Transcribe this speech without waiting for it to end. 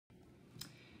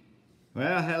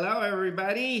Well, hello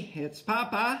everybody, it's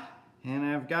Papa, and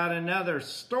I've got another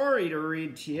story to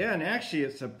read to you, and actually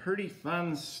it's a pretty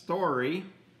fun story.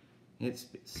 It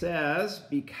says,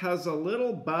 because a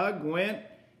little bug went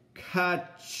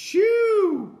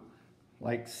ka-choo,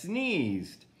 like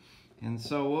sneezed. And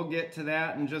so we'll get to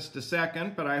that in just a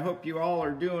second, but I hope you all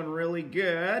are doing really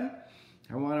good.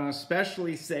 I want to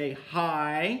especially say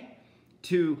hi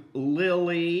to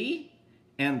Lily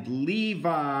and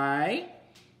Levi.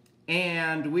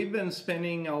 And we've been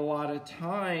spending a lot of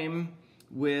time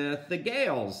with the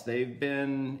Gales. They've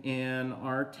been in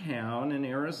our town in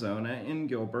Arizona, in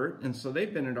Gilbert, and so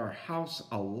they've been at our house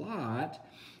a lot.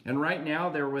 And right now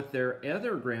they're with their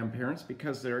other grandparents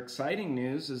because their exciting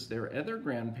news is their other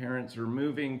grandparents are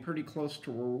moving pretty close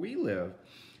to where we live.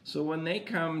 So when they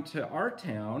come to our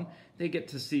town, they get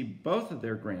to see both of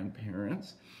their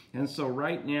grandparents. And so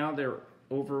right now they're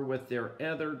over with their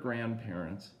other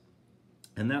grandparents.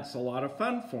 And that's a lot of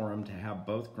fun for them to have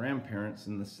both grandparents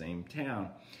in the same town.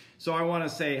 So I want to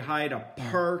say hi to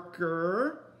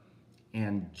Parker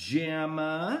and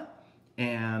Gemma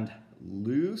and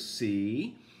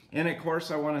Lucy. And of course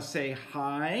I want to say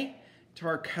hi to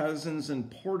our cousins in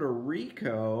Puerto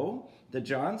Rico, the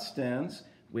Johnstons.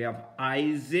 We have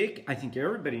Isaac, I think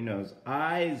everybody knows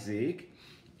Isaac,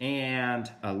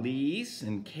 and Elise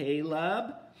and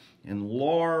Caleb and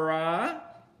Laura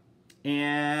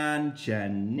and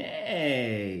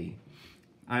Janae.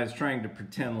 I was trying to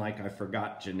pretend like I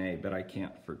forgot Janae, but I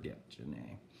can't forget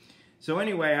Janae. So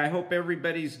anyway, I hope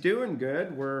everybody's doing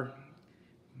good. We're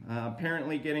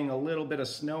apparently getting a little bit of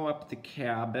snow up the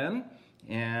cabin,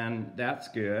 and that's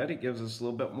good. It gives us a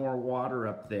little bit more water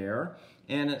up there.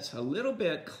 And it's a little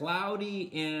bit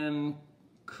cloudy and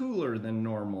cooler than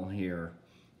normal here.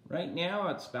 Right now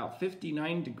it's about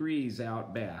 59 degrees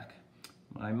out back.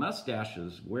 My mustache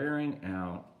is wearing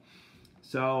out.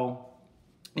 So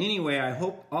anyway, I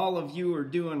hope all of you are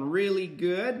doing really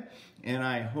good, and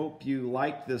I hope you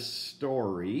like this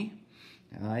story.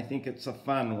 I think it's a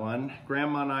fun one.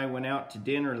 Grandma and I went out to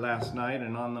dinner last night,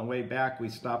 and on the way back we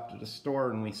stopped at a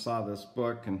store and we saw this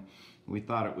book, and we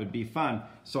thought it would be fun.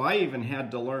 So I even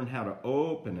had to learn how to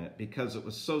open it because it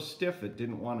was so stiff it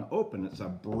didn't want to open. It's a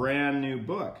brand new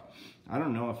book. I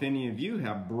don't know if any of you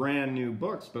have brand new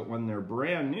books, but when they're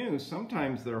brand new,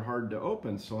 sometimes they're hard to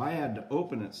open. So I had to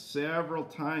open it several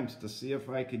times to see if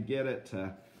I could get it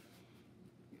to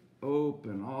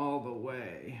open all the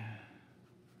way.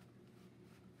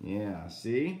 Yeah,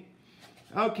 see?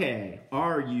 Okay,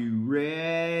 are you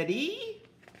ready?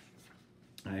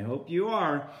 I hope you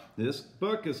are. This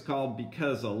book is called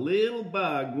Because a Little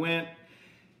Bug Went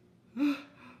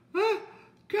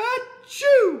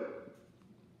Ka-choo!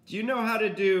 Do you know how to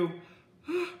do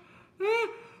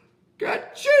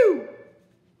ka-choo?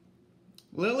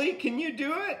 Lily, can you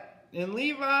do it? And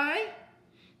Levi?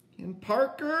 And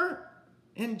Parker?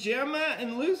 And Gemma?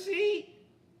 And Lucy?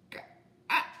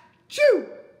 Ka-choo!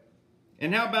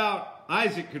 And how about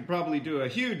Isaac could probably do a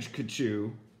huge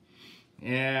ka-choo?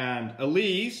 And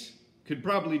Elise could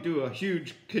probably do a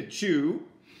huge ka-choo.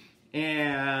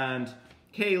 And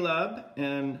Caleb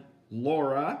and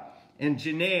Laura and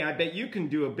Janae, I bet you can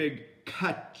do a big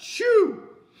ka-choo.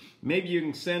 Maybe you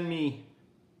can send me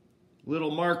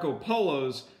little Marco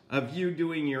Polos of you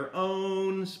doing your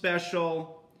own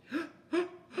special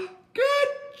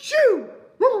ka-choo.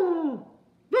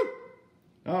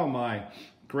 Oh my,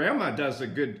 Grandma does a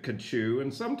good ka-choo,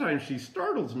 and sometimes she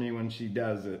startles me when she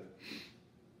does it.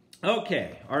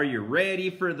 Okay, are you ready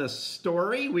for the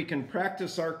story? We can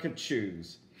practice our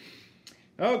ka-choos.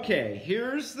 Okay,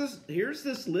 here's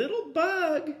this little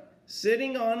bug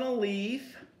sitting on a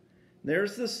leaf.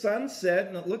 There's the sunset,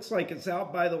 and it looks like it's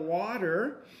out by the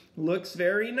water. Looks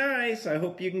very nice. I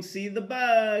hope you can see the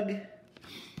bug.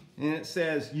 And it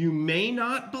says, you may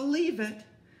not believe it,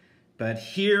 but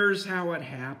here's how it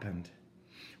happened.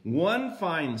 One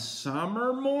fine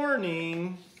summer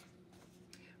morning,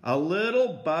 a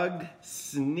little bug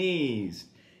sneezed.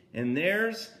 And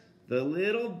there's the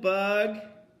little bug.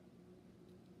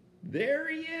 There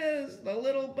he is, the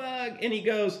little bug. And he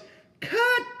goes,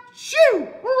 ka-choo!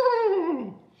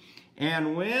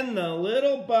 And when the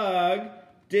little bug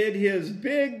did his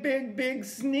big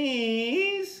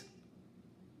sneeze,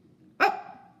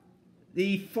 up,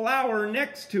 the flower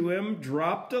next to him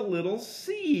dropped a little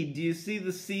seed. Do you see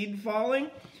the seed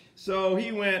falling? So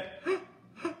he went,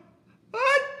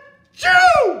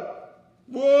 achoo!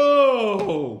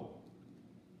 Whoa!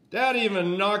 That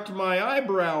even knocked my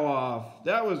eyebrow off.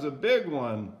 That was a big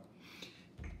one.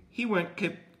 He went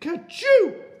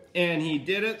ka-choo! And he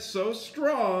did it so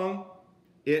strong,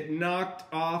 it knocked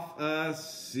off a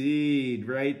seed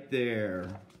right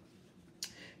there.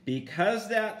 because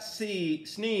that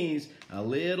sneeze, a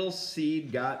little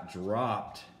seed got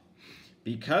dropped.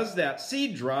 Because that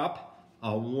seed dropped,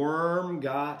 a worm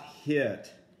got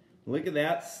hit. Look at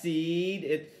that seed.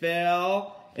 It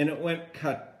fell and it went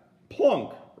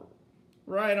plunk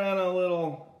right on a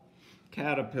little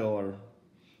caterpillar,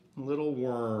 a little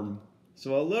worm.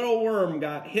 So a little worm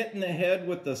got hit in the head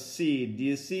with the seed. Do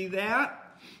you see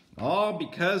that? All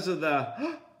because of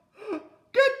the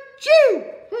good chew.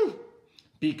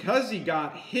 Because he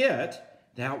got hit,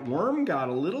 that worm got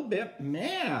a little bit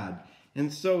mad.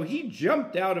 And so he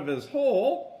jumped out of his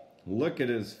hole. Look at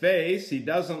his face. He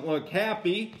doesn't look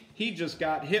happy. He just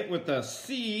got hit with a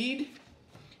seed.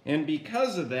 And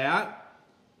because of that,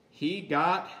 he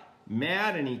got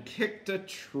mad and he kicked a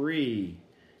tree.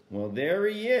 Well, there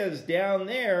he is down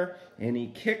there, and he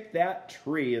kicked that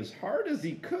tree as hard as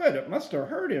he could. It must have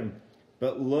hurt him.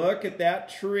 But look at that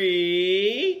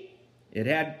tree. It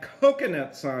had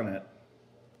coconuts on it.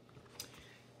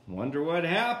 Wonder what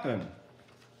happened.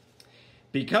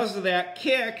 Because of that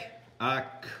kick, a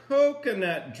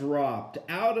coconut dropped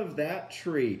out of that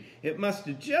tree. It must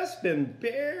have just been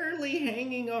barely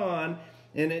hanging on,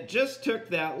 and it just took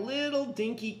that little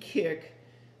dinky kick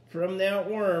from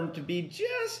that worm to be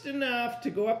just enough to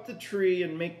go up the tree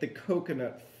and make the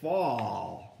coconut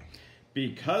fall.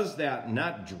 Because that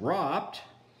nut dropped,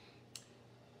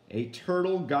 a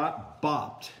turtle got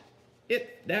bopped.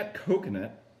 That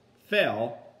coconut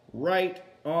fell right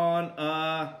on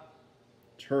a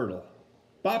turtle.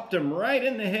 Bopped him right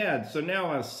in the head. So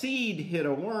now a seed hit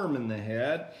a worm in the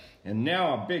head, and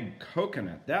now a big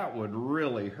coconut. That would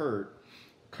really hurt.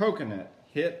 Coconut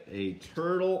hit a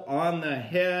turtle on the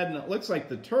head, and it looks like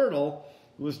the turtle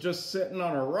was just sitting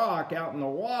on a rock out in the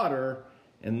water,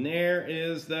 and there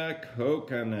is the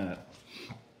coconut.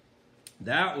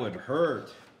 That would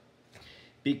hurt.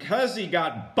 Because he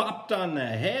got bopped on the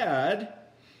head,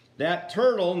 that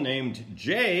turtle named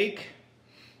Jake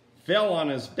fell on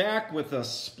his back with a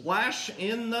splash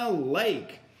in the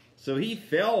lake. So he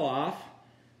fell off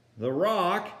the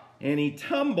rock, and he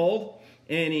tumbled,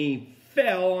 and he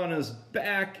fell on his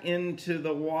back into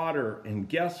the water. And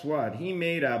guess what? He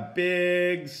made a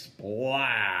big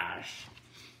splash.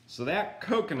 So that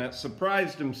coconut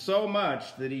surprised him so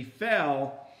much that he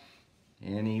fell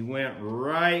and he went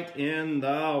right in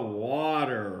the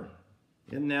water.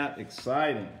 Isn't that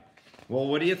exciting? Well,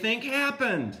 what do you think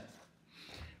happened?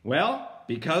 Well,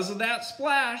 because of that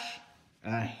splash,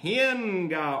 a hen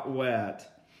got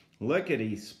wet. Look at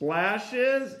he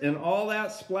splashes, and all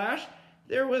that splash,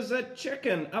 there was a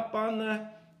chicken up on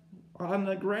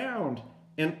the ground,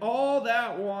 and all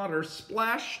that water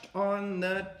splashed on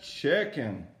the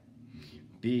chicken.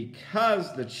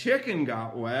 Because the chicken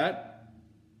got wet,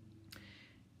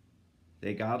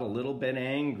 they got a little bit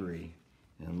angry.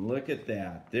 And look at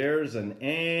that. There's an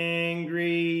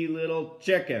angry little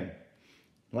chicken.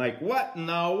 Like, what in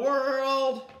the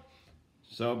world?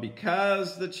 So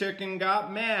because the chicken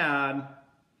got mad,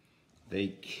 they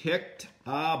kicked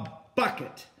a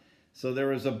bucket. So there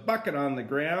was a bucket on the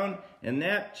ground, and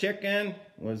that chicken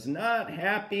was not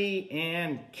happy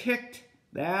and kicked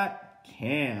that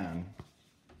can.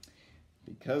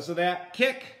 Because of that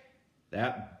kick,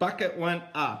 that bucket went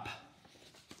up.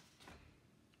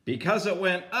 Because it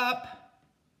went up,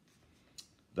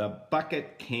 the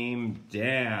bucket came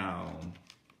down.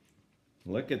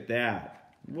 Look at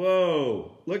that.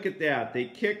 Whoa, look at that. They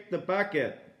kicked the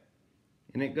bucket.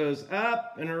 And it goes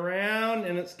up and around,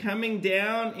 and it's coming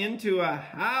down into a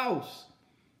house.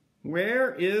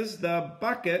 Where is the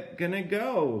bucket gonna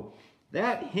go?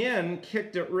 That hen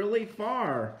kicked it really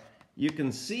far. You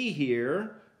can see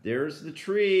here, there's the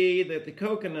tree that the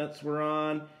coconuts were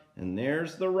on, and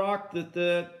there's the rock that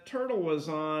the turtle was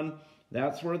on.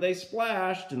 That's where they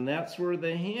splashed, and that's where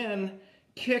the hen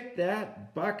kicked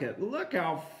that bucket. Look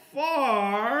how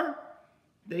far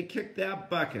they kicked that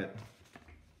bucket.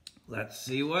 Let's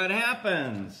see what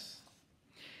happens.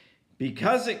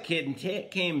 Because it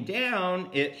came down,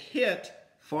 it hit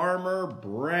Farmer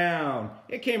Brown.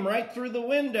 It came right through the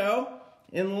window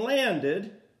and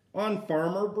landed on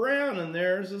Farmer Brown, and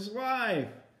there's his wife.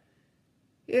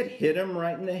 It hit him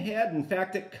right in the head. In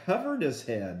fact, it covered his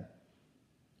head.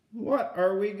 What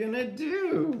are we gonna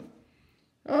do?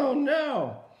 Oh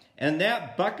no. And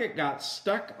that bucket got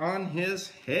stuck on his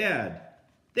head.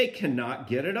 They cannot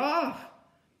get it off.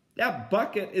 That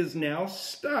bucket is now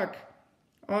stuck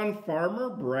on Farmer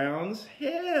Brown's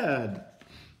head.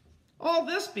 All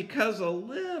this because a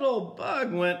little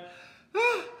bug went,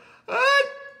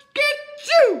 get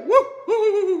you!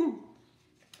 Woo-hoo!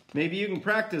 Maybe you can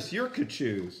practice your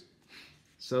CHOOs.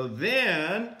 So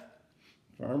then,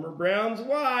 Farmer Brown's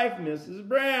wife, Mrs.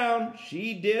 Brown,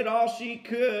 she did all she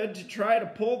could to try to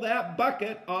pull that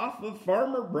bucket off of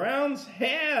Farmer Brown's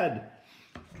head.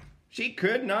 She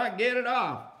could not get it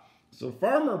off. So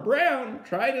Farmer Brown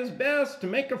tried his best to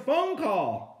make a phone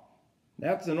call.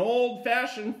 That's an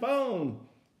old-fashioned phone,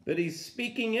 but he's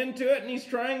speaking into it and he's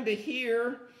trying to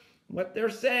hear what they're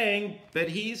saying, but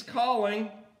he's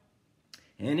calling,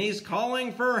 and he's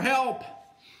calling for help.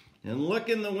 And look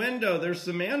in the window, there's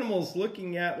some animals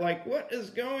looking at like, what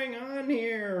is going on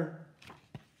here?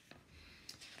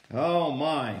 Oh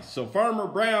my, so Farmer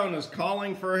Brown is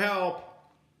calling for help.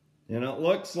 And it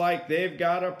looks like they've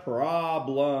got a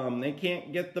problem. They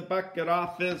can't get the bucket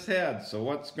off his head. So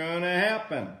what's going to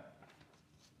happen?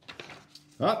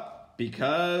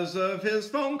 Because of his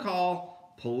phone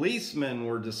call, policemen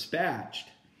were dispatched.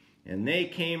 And they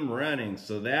came running.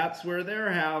 So that's where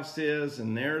their house is.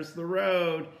 And there's the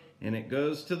road. And it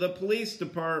goes to the police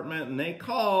department. And they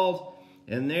called.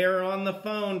 And they're on the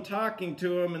phone talking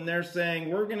to them. And they're saying,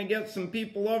 we're going to get some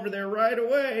people over there right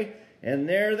away. And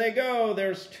there they go.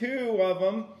 There's two of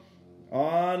them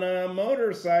on a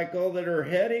motorcycle that are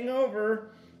heading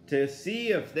over to see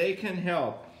if they can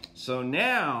help. So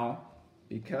now,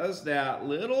 because that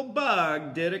little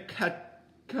bug did a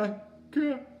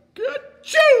ka-choo!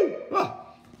 Oh,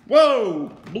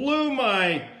 whoa! Blew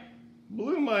my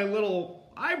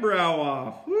little eyebrow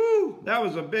off. Woo! That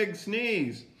was a big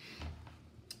sneeze.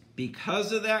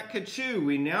 Because of that ka-choo,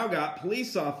 we now got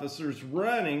police officers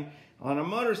running on a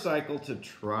motorcycle to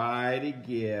try to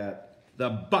get the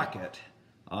bucket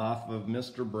off of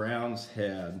Mr. Brown's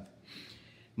head.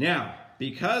 Now,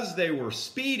 because they were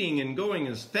speeding and going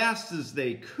as fast as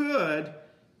they could,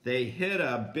 they hit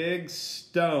a big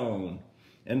stone.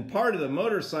 And part of the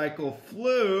motorcycle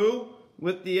flew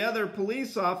with the other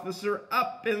police officer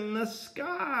up in the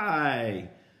sky.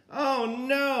 Oh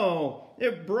no,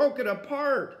 it broke it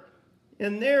apart.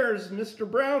 And there's Mr.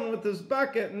 Brown with his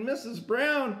bucket and Mrs.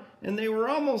 Brown, and they were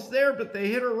almost there, but they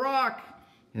hit a rock.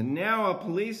 And now a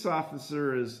police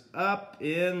officer is up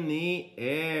in the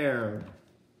air.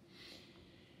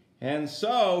 And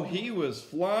so he was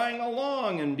flying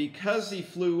along, and because he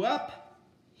flew up,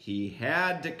 he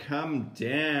had to come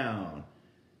down.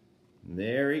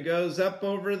 There he goes up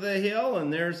over the hill,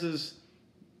 and there's his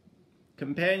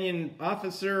companion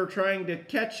officer trying to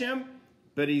catch him.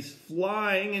 But he's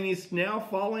flying and he's now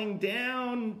falling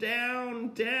down,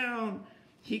 down, down.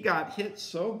 He got hit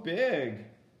so big.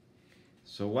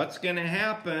 So what's going to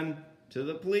happen to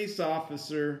the police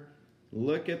officer?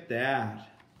 Look at that.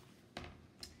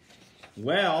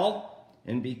 Well,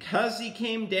 and because he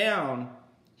came down,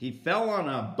 he fell on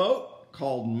a boat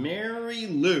called Mary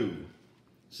Lou.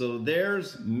 So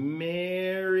there's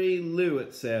Mary Lou,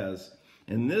 it says.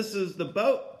 And this is the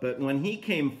boat, but when he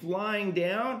came flying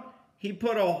down, he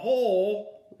put a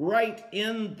hole right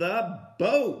in the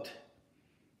boat.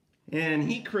 And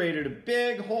he created a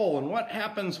big hole. And what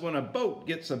happens when a boat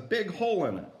gets a big hole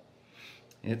in it?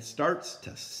 It starts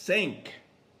to sink.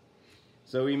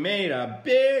 So he made a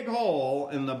big hole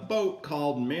in the boat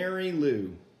called Mary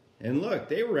Lou. And look,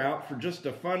 they were out for just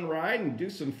a fun ride and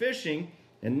do some fishing.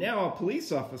 And now a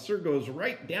police officer goes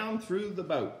right down through the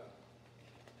boat.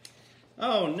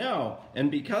 Oh no,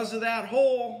 and because of that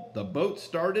hole, the boat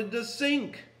started to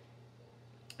sink.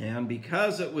 And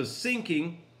because it was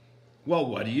sinking, well,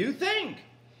 what do you think?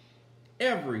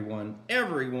 Everyone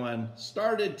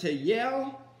started to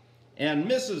yell, and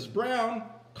Mrs. Brown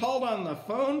called on the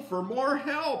phone for more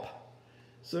help.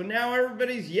 So now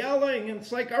everybody's yelling, and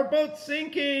it's like, our boat's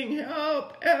sinking,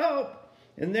 help, help.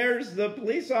 And there's the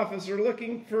police officer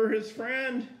looking for his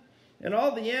friend, and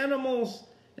all the animals.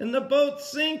 And the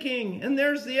boat's sinking, and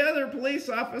there's the other police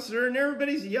officer, and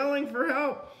everybody's yelling for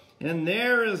help. And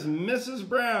there is Mrs.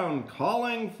 Brown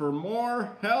calling for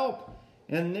more help.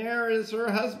 And there is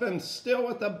her husband still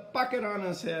with a bucket on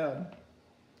his head.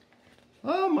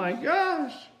 Oh my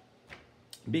gosh.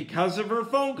 Because of her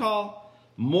phone call,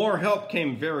 more help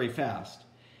came very fast.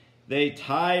 They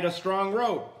tied a strong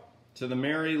rope to the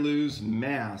Mary Lou's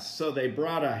mast. So they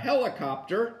brought a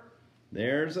helicopter.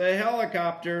 There's a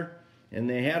helicopter. And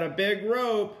they had a big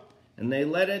rope, and they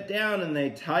let it down, and they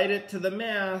tied it to the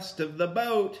mast of the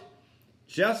boat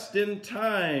just in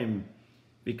time,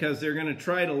 because they're going to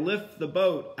try to lift the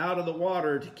boat out of the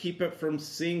water to keep it from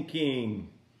sinking.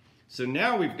 So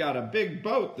now we've got a big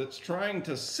boat that's trying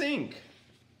to sink.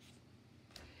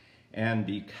 And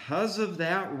because of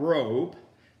that rope,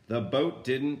 the boat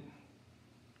didn't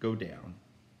go down.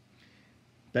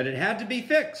 But it had to be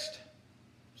fixed.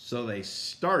 So they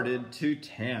started to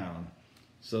town.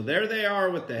 So there they are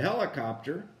with the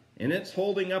helicopter, and it's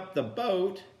holding up the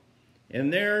boat,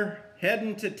 and they're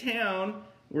heading to town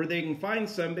where they can find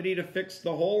somebody to fix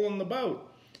the hole in the boat.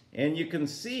 And you can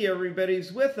see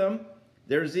everybody's with them.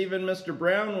 There's even Mr.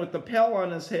 Brown with the pail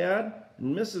on his head,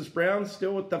 and Mrs. Brown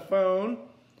still with the phone,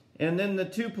 and then the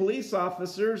 2 police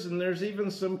officers, and there's even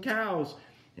some cows.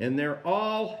 And they're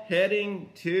all heading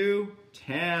to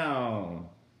town.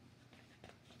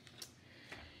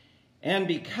 And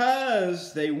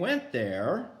because they went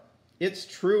there, it's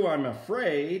true, I'm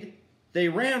afraid, they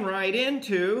ran right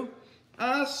into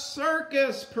a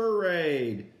circus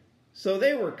parade. So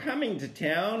they were coming to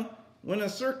town when a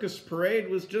circus parade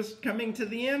was just coming to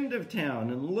the end of town.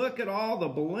 And look at all the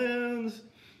balloons,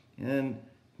 and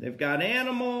they've got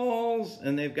animals,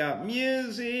 and they've got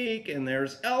music, and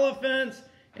there's elephants,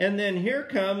 and then here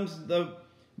comes the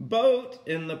boat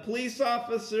and the police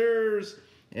officers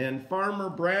and Farmer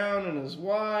Brown and his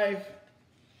wife.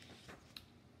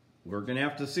 We're going to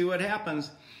have to see what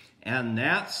happens. And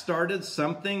that started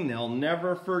something they'll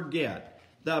never forget.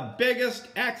 The biggest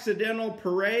accidental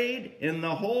parade in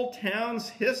the whole town's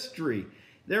history.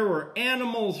 There were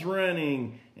animals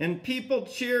running and people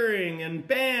cheering and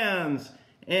bands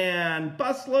and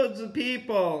busloads of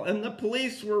people, and the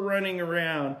police were running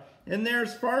around. And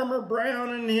there's Farmer Brown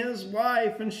and his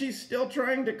wife, and she's still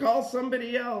trying to call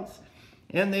somebody else.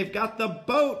 And they've got the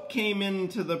boat came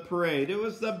into the parade. It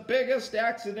was the biggest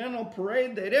accidental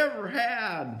parade they'd ever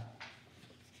had.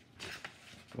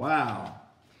 Wow.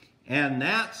 And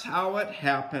that's how it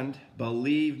happened.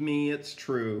 Believe me, it's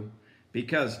true.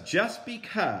 Because just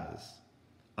because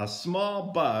a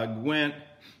small bug went,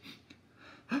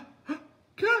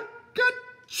 ka-choo!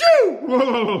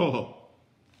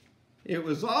 It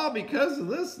was all because of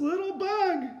this little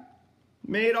bug.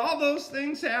 Made all those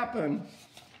things happen.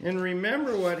 And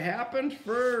remember what happened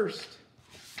first.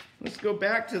 Let's go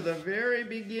back to the very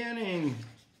beginning.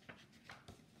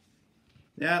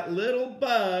 That little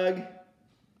bug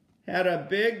had a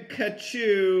big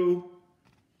CHOO,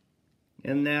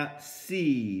 and that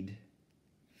seed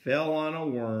fell on a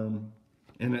worm,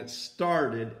 and it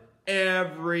started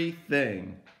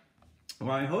everything.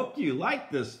 Well, I hope you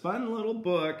like this fun little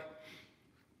book,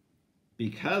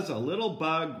 because a little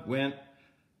bug went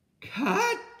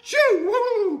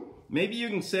CHOO! Maybe you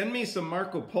can send me some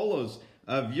Marco Polos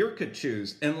of your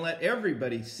CHOOs and let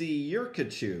everybody see your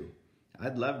CHOO.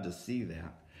 I'd love to see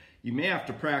that. You may have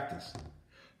to practice.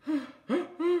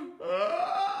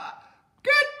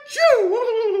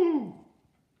 CHOO!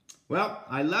 Well,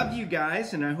 I love you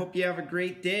guys, and I hope you have a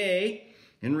great day.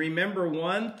 And remember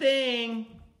one thing.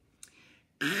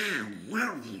 I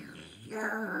love you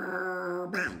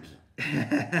so much.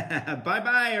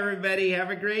 Bye-bye, everybody.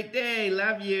 Have a great day.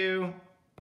 Love you.